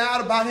laid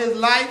out about his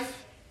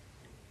life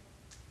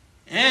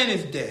and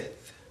his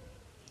death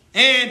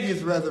and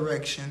his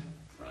resurrection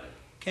Right.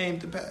 came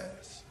to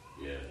pass.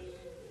 Yes.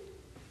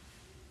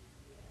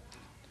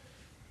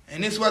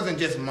 And this wasn't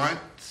just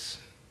months.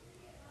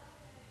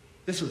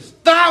 This was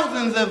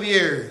thousands of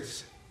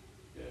years.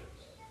 Yes.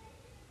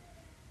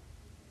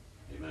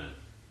 Amen.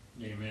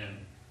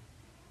 Amen.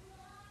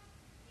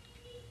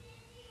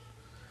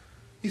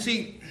 You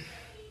see,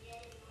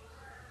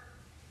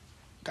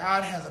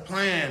 God has a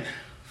plan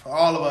for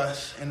all of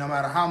us, and no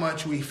matter how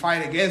much we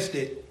fight against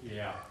it,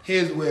 Yeah.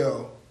 his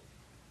will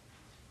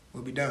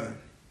be done.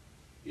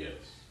 Yes.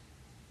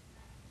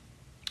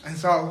 And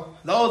so,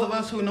 those of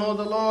us who know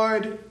the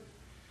Lord,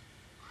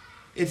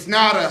 it's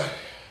not a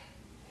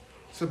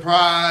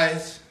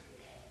surprise,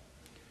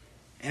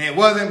 and it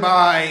wasn't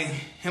by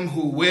him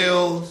who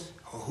wills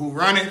or who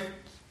runneth,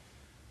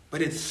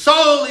 but it's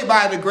solely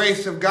by the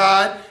grace of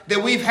God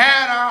that we've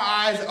had our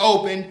eyes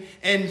open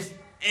and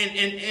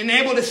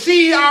able to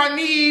see our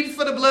need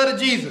for the blood of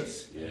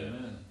Jesus. Yes.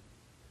 Amen.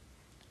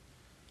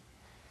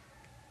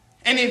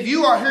 And if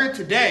you are here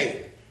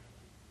today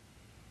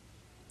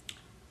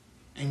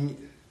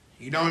and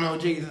you don't know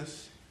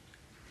Jesus,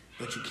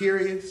 but you're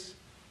curious,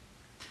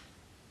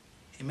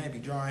 he may be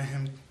drawing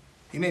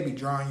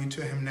you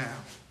to him now.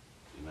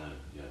 Amen.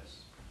 Yes.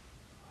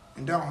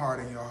 And don't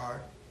harden your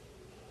heart.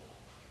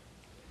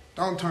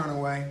 Don't turn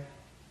away.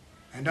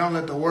 And don't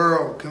let the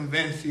world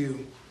convince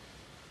you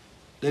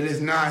that it's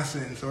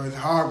nonsense or it's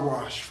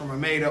hogwash from a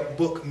made-up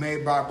book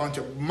made by a bunch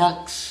of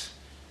monks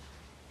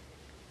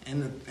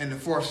in the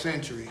 4th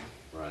century.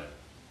 Right.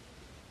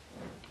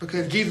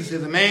 Because Jesus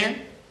is a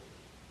man.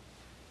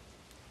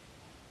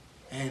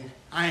 And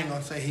I ain't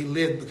going to say he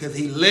lived, because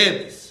he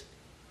lives.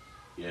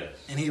 Yes.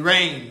 And he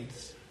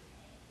reigns.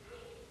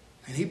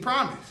 And he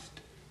promised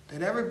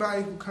that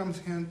everybody who comes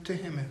to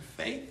him in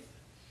faith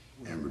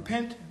and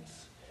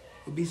repentance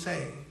will be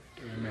saved.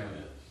 Amen.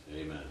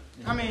 Yes. Amen.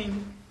 I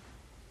mean,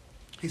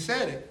 he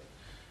said it,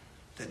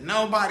 that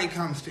nobody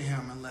comes to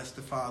him unless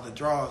the Father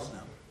draws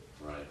them.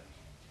 Right.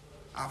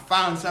 I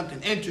found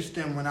something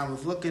interesting when I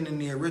was looking in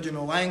the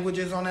original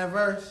languages on that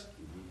verse.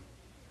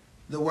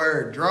 The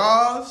word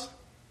draws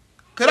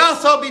could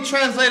also be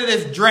translated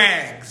as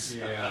drags.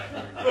 Yeah,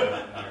 I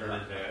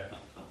heard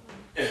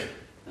that.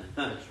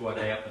 That's what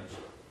happens.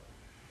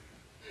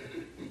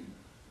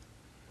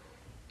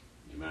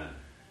 Amen.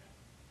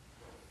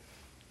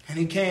 And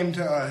he came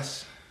to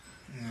us.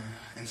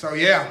 And so,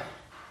 yeah,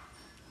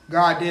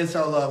 God did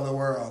so love the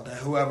world that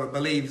whoever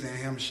believes in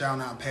him shall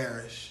not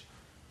perish,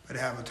 but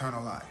have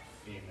eternal life.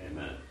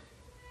 Amen.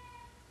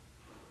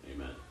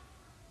 Amen.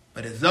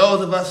 But it's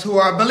those of us who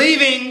are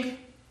believing,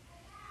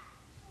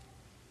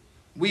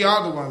 we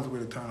are the ones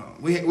with eternal.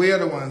 We are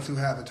the ones who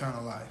have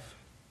eternal life.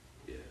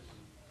 Yes.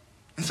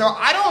 And so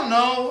I don't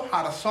know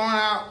how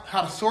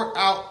to sort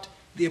out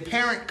the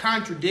apparent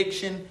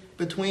contradiction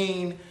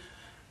between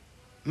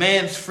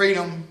man's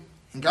freedom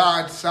and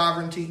God's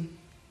sovereignty.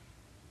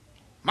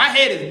 My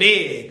head is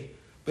big,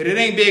 but it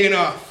ain't big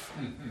enough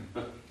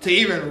to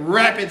even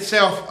wrap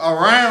itself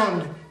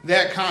around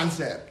that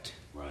concept.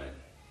 Right.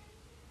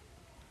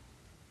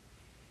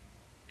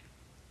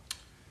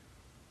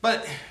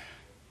 But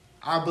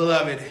our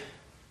beloved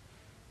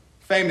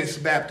famous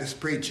Baptist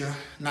preacher,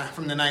 not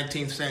from the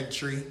 19th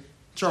century,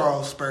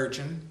 Charles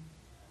Spurgeon,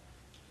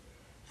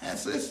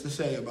 has this to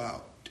say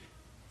about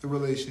the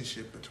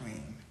relationship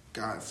between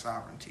God's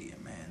sovereignty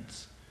and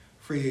man's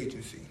free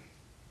agency.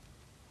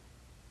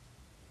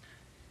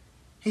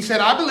 He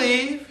said, I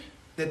believe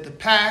that the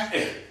path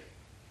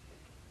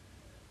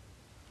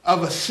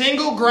of a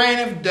single grain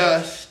of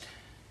dust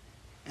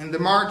in the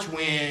March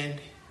wind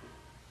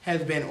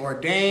has been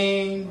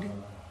ordained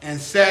and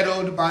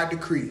settled by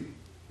decree.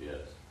 Yes.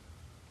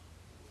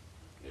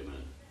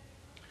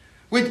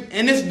 Amen.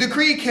 And this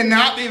decree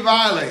cannot be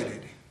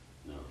violated.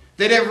 No.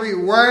 That every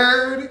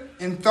word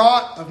and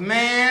thought of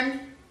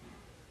man,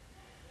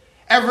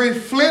 every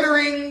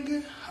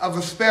flittering of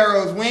a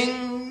sparrow's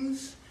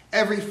wings,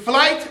 every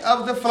flight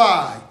of the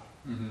fly,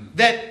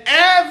 that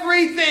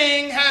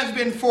everything has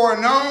been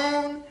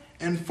foreknown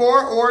and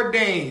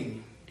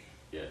foreordained.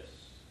 Yes.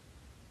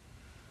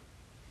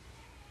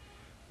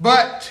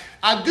 But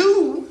I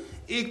do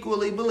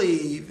equally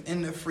believe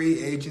in the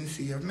free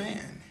agency of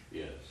man.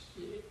 Yes.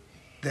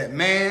 That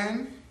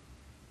man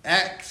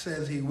acts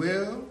as he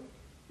will,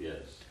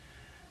 Yes.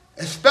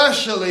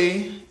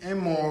 especially in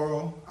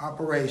moral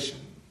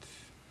operations.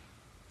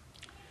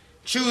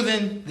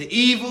 Choosing the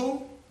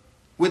evil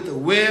with the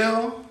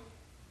will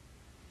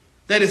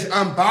that is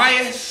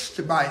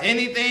unbiased by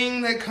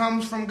anything that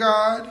comes from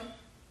God,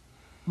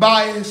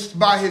 biased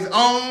by his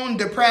own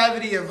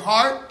depravity of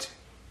heart,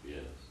 Yes.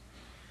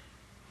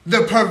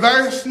 the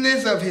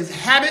perverseness of his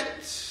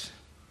habits,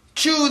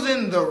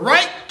 choosing the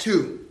right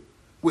to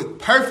with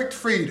perfect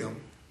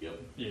freedom, Yep.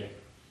 Yeah.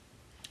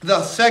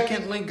 thus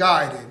secondly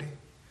guided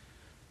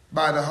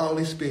by the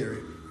Holy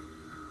Spirit.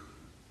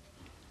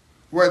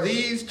 Where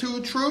these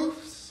two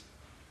truths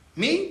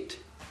meet,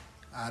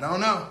 I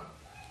don't know.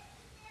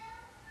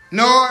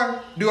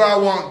 Nor do I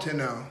want to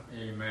know.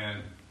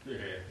 Amen. Yeah.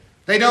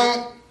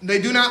 They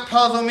do not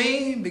puzzle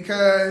me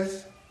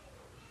because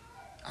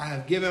I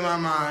have given my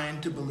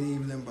mind to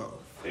believe them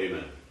both.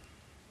 Amen.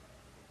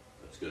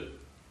 That's good.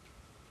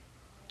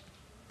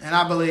 And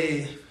I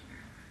believe,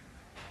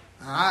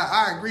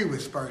 I agree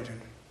with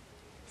Spurgeon.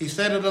 He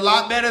said it a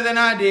lot better than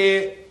I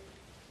did.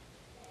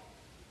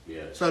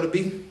 Yes. So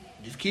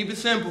just keep it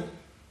simple.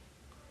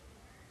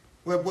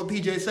 What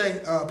PJ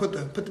say? Put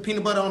the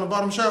peanut butter on the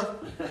bottom shelf.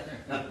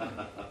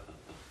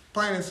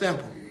 Plain and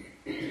simple.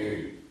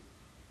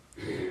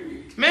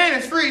 Man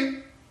is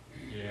free,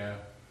 Yeah.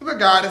 but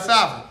God is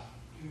sovereign.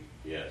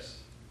 Yes.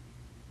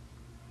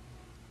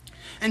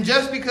 And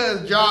just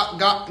because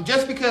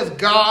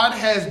God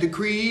has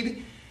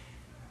decreed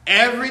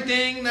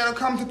everything that'll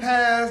come to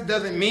pass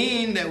doesn't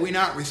mean that we're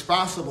not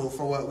responsible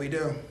for what we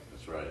do.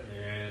 That's right.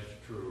 Yeah,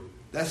 it's true.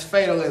 That's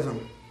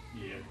fatalism.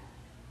 Yeah.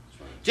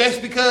 That's right.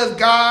 Just because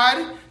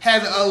God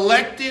has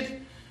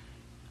elected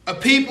a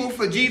people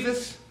for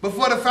Jesus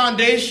before the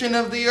foundation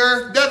of the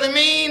earth doesn't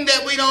mean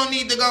that we don't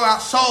need to go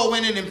out soul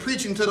winning and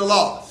preaching to the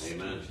lost.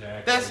 Amen.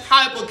 Exactly. That's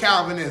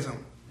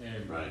hyper-Calvinism.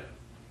 Amen. Right.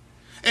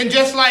 And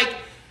just like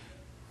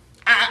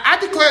I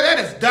declare that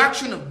as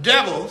doctrine of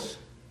devils,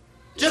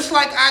 just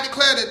like I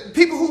declare that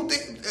people who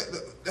think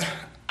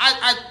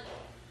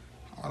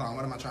hold on,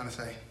 what am I trying to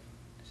say?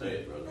 Say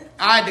it, brother.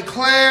 I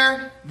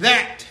declare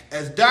that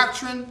as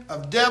doctrine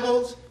of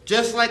devils,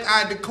 just like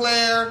I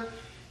declare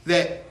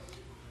that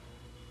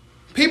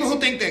people who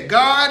think that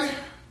God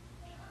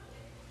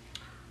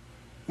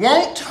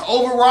won't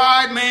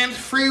override man's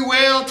free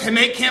will to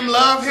make him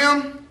love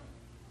him,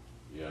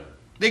 Yeah.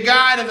 that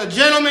God is a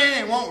gentleman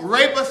and won't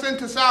rape us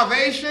into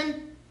salvation,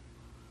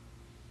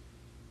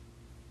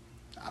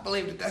 I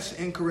believe that that's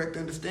an incorrect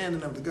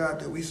understanding of the God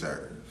that we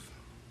serve.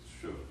 It's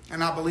true.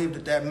 And I believe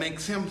that that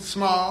makes him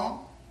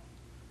small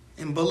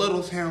and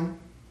belittles him.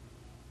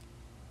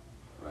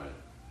 Right.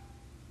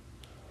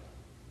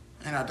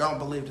 And I don't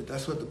believe that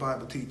that's what the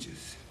Bible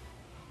teaches.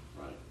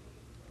 Right.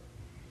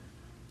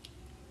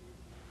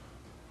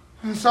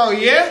 And so,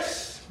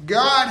 yes,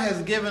 God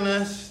has given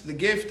us the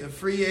gift of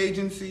free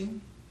agency.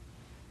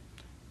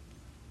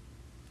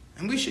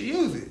 And we should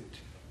use it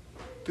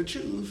to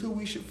choose who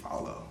we should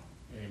follow.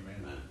 Amen.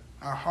 Amen.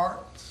 Our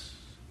hearts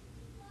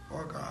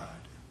or God.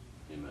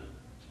 Amen.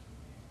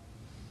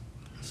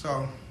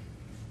 So,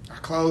 I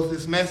close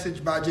this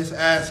message by just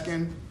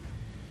asking,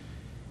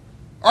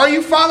 are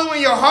you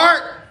following your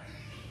heart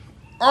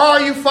or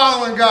are you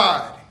following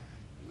God?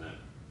 Amen.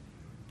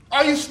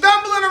 Are you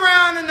stumbling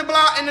around in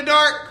the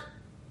dark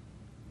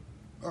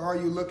or are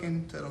you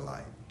looking to the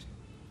light?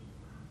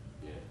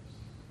 Yes.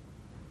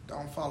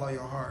 Don't follow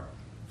your heart.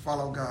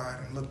 Follow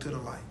God and look to the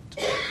light.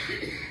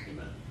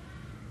 Amen.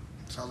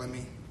 So let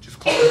me just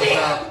close this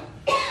out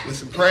with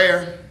some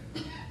prayer.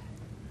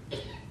 I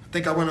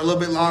think I went a little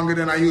bit longer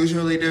than I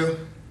usually do,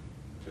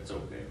 It's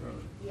okay, brother.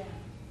 Yeah.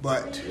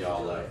 but We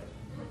all left.